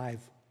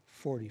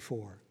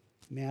 5:44.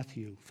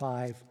 Matthew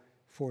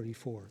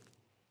 5:44.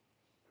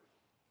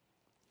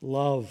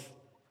 Love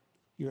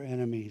your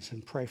enemies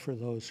and pray for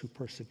those who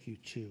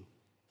persecute you.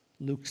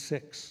 Luke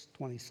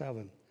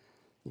 6:27.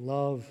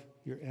 Love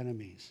your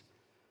enemies.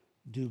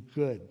 Do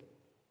good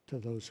to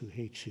those who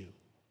hate you.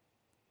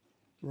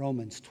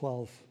 Romans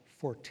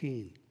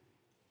 12:14.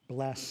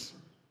 Bless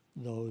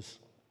those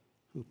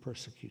who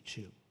persecute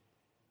you.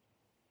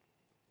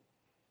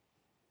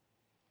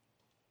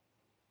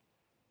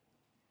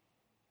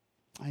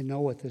 I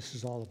know what this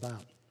is all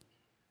about.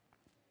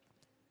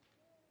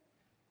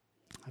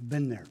 I've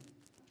been there.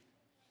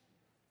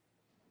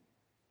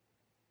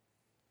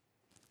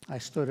 I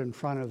stood in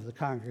front of the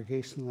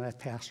congregation that I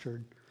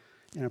pastored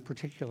in a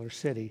particular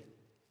city.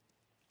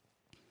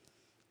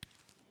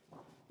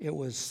 It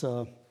was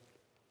a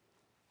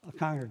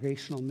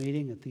congregational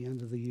meeting at the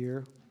end of the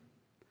year.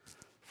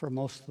 For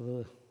most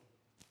of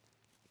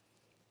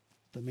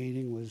the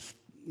meeting was,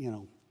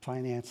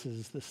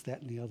 finances, this,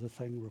 that, and the other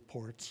thing,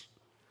 reports.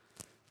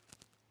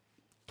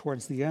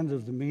 Towards the end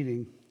of the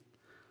meeting,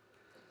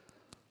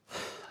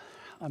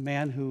 a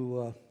man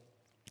who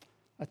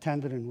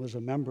attended and was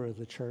a member of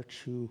the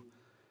church, who,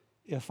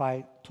 if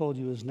I told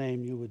you his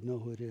name, you would know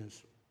who it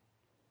is.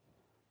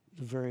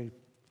 He's a very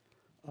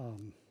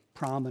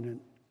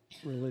prominent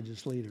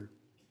religious leader.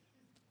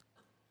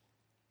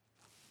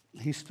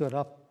 He stood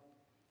up.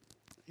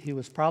 He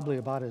was probably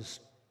about as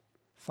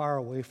far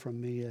away from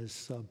me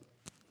as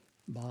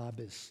Bob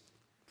is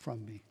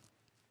from me.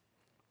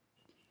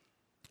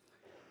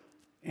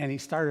 And he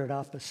started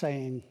off by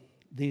saying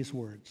these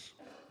words.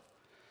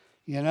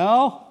 We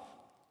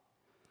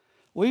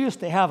used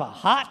to have a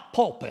hot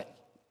pulpit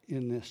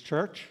in this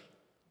church.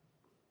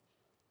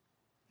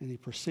 And he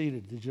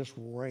proceeded to just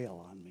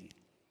rail on me.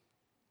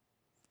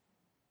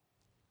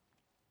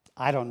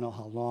 I don't know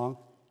how long.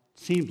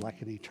 Seemed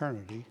like an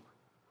eternity.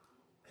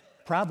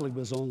 Probably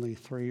was only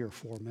 3 or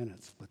 4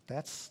 minutes, but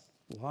that's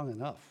long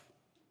enough.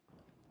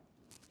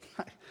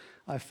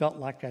 I felt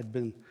like I'd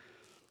been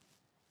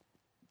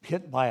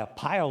hit by a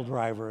pile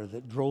driver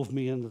that drove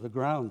me into the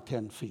ground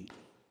 10 feet.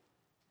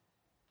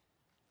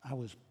 I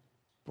was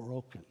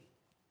broken.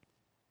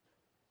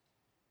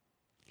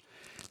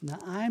 Now,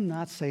 I'm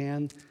not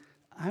saying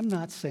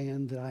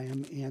that I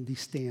am Andy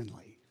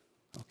Stanley,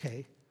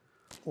 okay?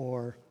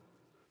 Or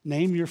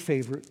name your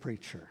favorite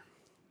preacher.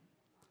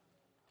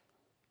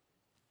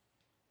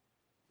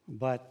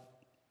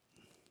 But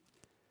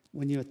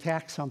when you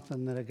attack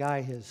something that a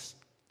guy has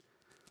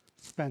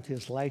spent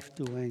his life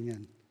doing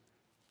and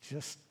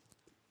just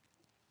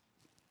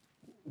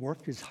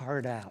worked his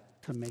heart out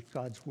to make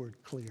God's word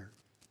clear,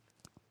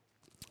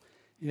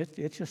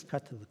 it just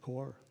cut to the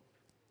core.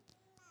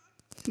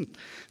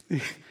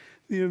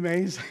 The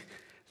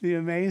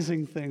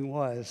amazing thing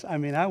was, I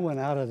mean, I went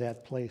out of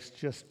that place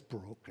just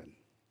broken.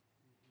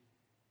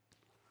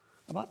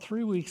 About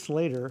 3 weeks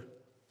later,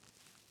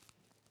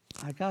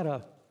 I got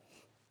a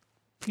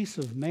piece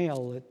of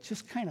mail that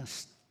just kind of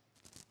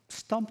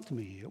stumped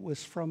me. It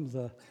was from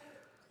the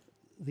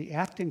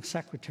acting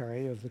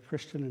secretary of the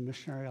Christian and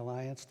Missionary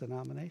Alliance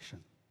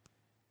denomination.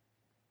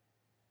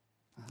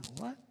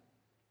 What?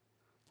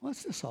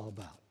 What's this all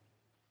about?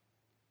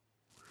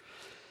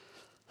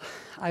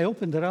 I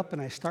opened it up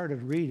and I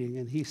started reading,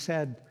 and he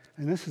said,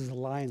 and this is a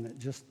line that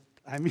just,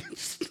 I mean,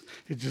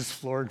 it just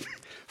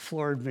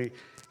floored me.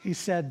 He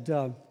said,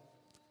 the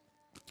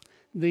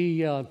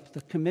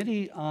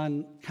Committee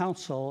on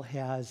Council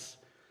has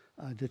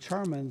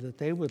determined that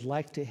they would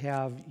like to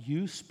have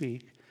you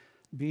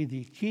be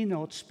the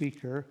keynote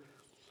speaker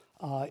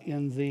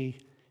in the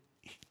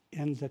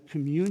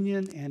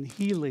communion and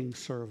healing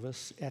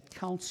service at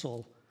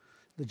council,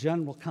 the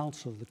General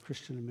Council of the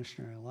Christian and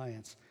Missionary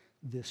Alliance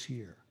this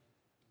year.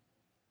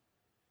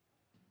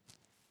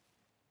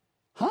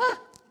 Huh?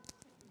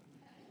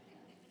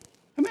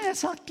 I mean,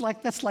 that's like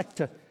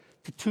to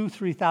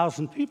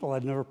 2,000-3,000 people.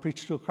 I'd never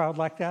preached to a crowd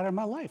like that in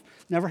my life.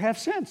 Never have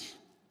since.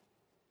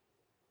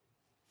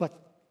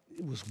 But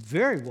it was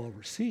very well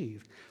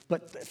received.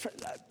 But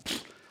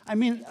I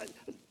mean,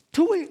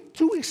 2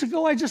 weeks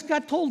ago, I just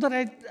got told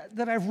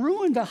that I've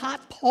ruined a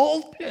hot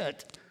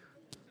pulpit,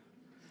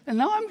 and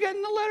now I'm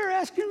getting a letter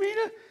asking me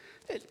to.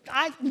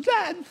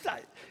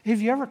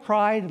 Have you ever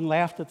cried and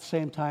laughed at the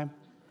same time?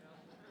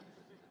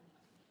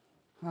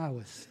 I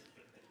was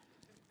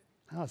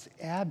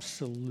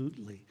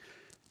absolutely.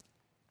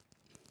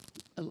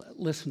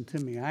 Listen to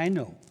me. I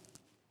know.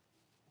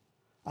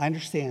 I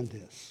understand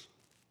this.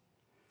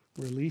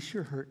 Release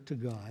your hurt to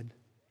God,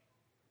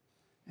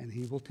 and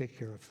He will take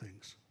care of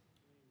things.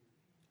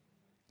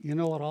 You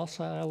know what else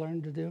I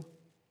learned to do?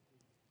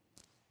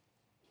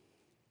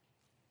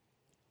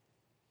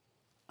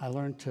 I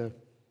learned to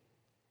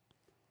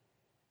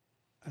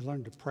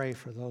pray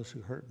for those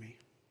who hurt me.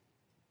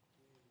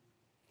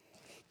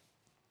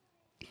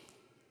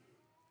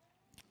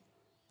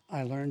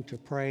 I learned to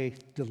pray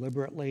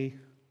deliberately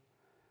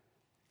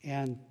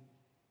and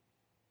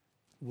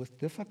with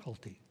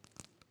difficulty.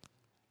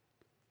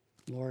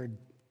 Lord,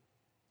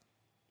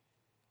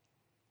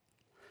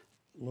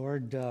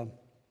 Lord,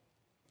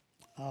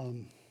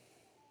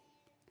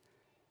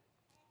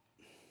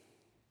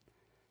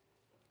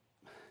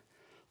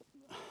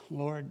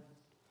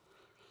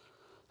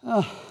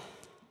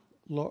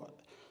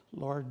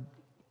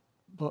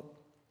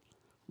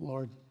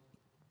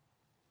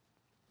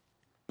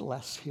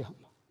 bless him.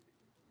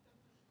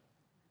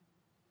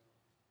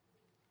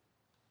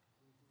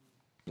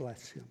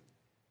 Bless him.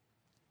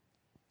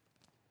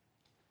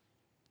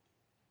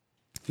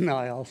 Now,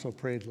 I also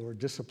prayed, Lord,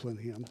 discipline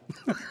him.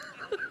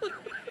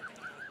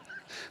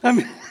 I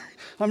mean,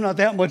 I'm not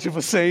that much of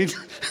a saint.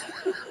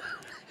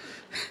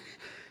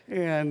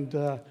 And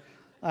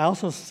I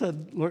also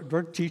said,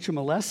 Lord, teach him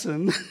a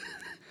lesson.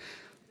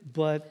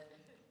 But,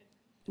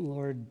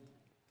 Lord,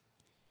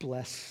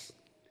 bless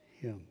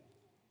him.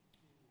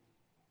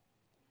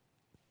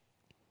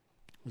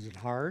 Was it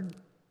hard?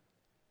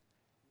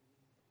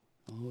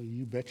 Oh,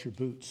 you bet your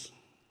boots.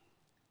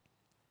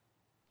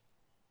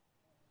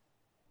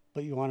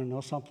 But you want to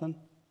know something?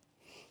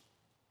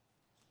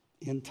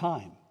 In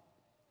time,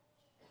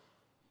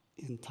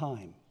 the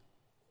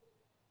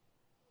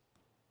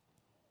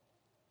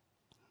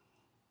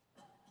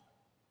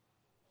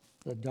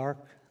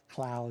dark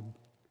cloud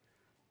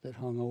that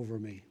hung over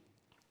me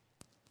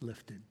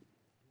lifted.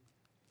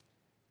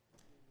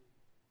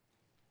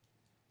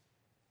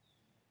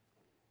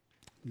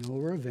 No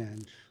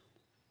revenge.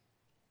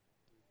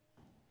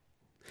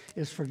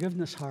 Is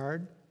forgiveness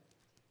hard?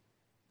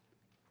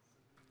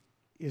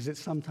 Is it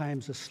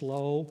sometimes a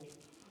slow,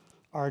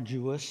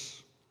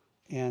 arduous,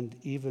 and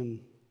even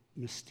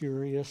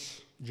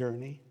mysterious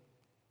journey?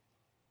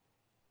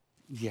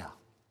 Yeah.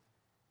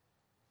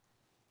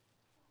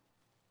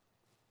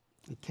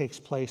 It takes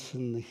place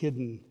in the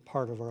hidden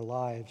part of our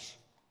lives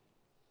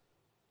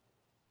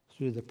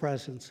through the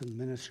presence and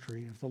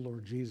ministry of the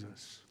Lord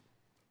Jesus,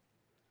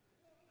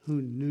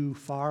 who knew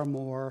far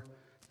more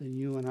than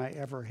you and I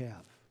ever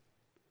have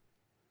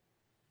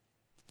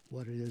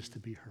what it is to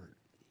be hurt.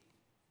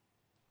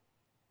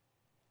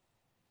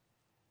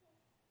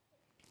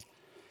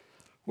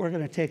 We're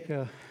going to take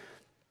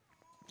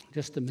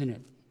just a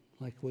minute,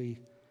 like we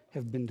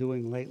have been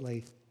doing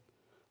lately.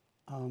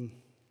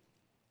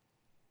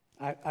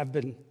 I've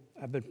been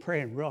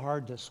praying real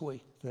hard this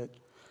week that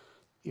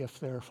if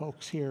there are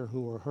folks here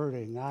who are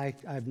hurting. I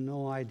have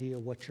no idea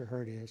what your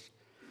hurt is.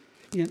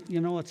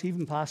 You know, it's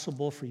even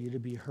possible for you to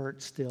be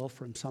hurt still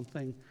from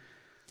something.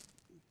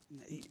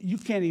 You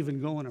can't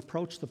even go and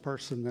approach the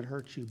person that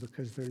hurt you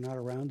because they're not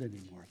around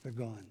anymore. They're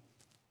gone.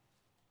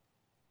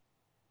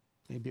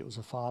 Maybe it was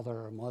a father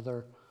or a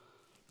mother.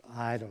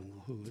 I don't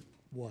know who it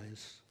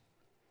was.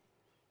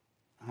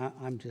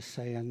 I'm just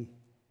saying,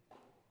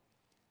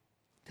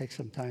 take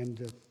some time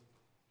to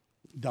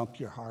dump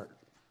your heart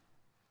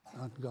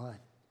on God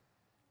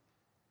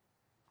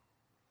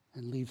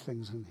and leave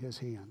things in His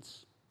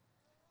hands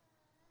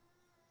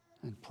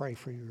and pray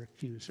for your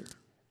accuser.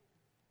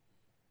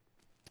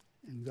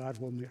 And God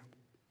will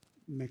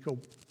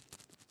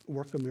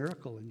work a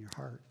miracle in your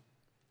heart.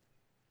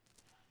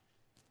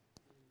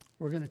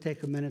 We're going to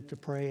take a minute to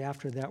pray.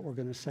 After that, we're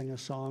going to sing a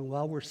song.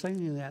 While we're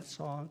singing that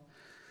song,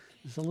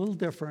 it's a little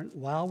different.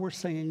 While we're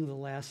singing the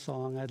last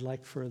song, I'd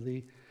like for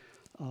the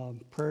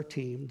prayer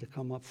team to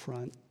come up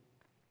front.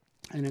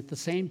 And at the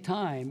same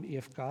time,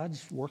 if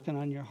God's working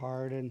on your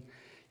heart and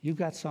you've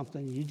got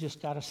something, you just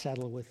got to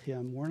settle with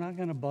Him. We're not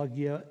going to bug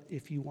you.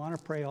 If you want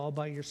to pray all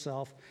by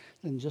yourself,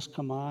 then just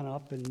come on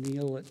up and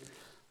kneel at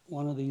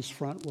one of these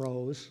front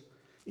rows.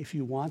 If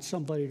you want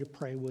somebody to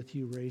pray with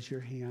you, raise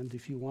your hand.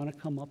 If you want to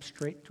come up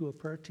straight to a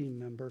prayer team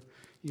member,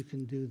 you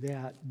can do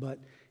that. But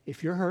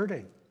if you're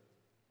hurting,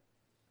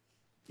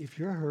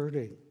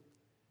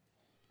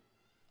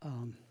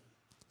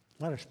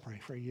 let us pray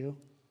for you.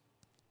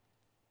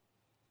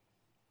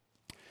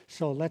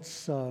 So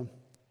let's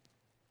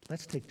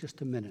take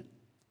just a minute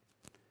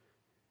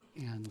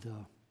and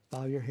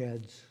bow your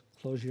heads,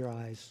 close your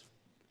eyes,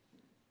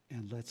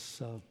 and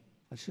let's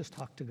just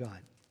talk to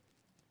God.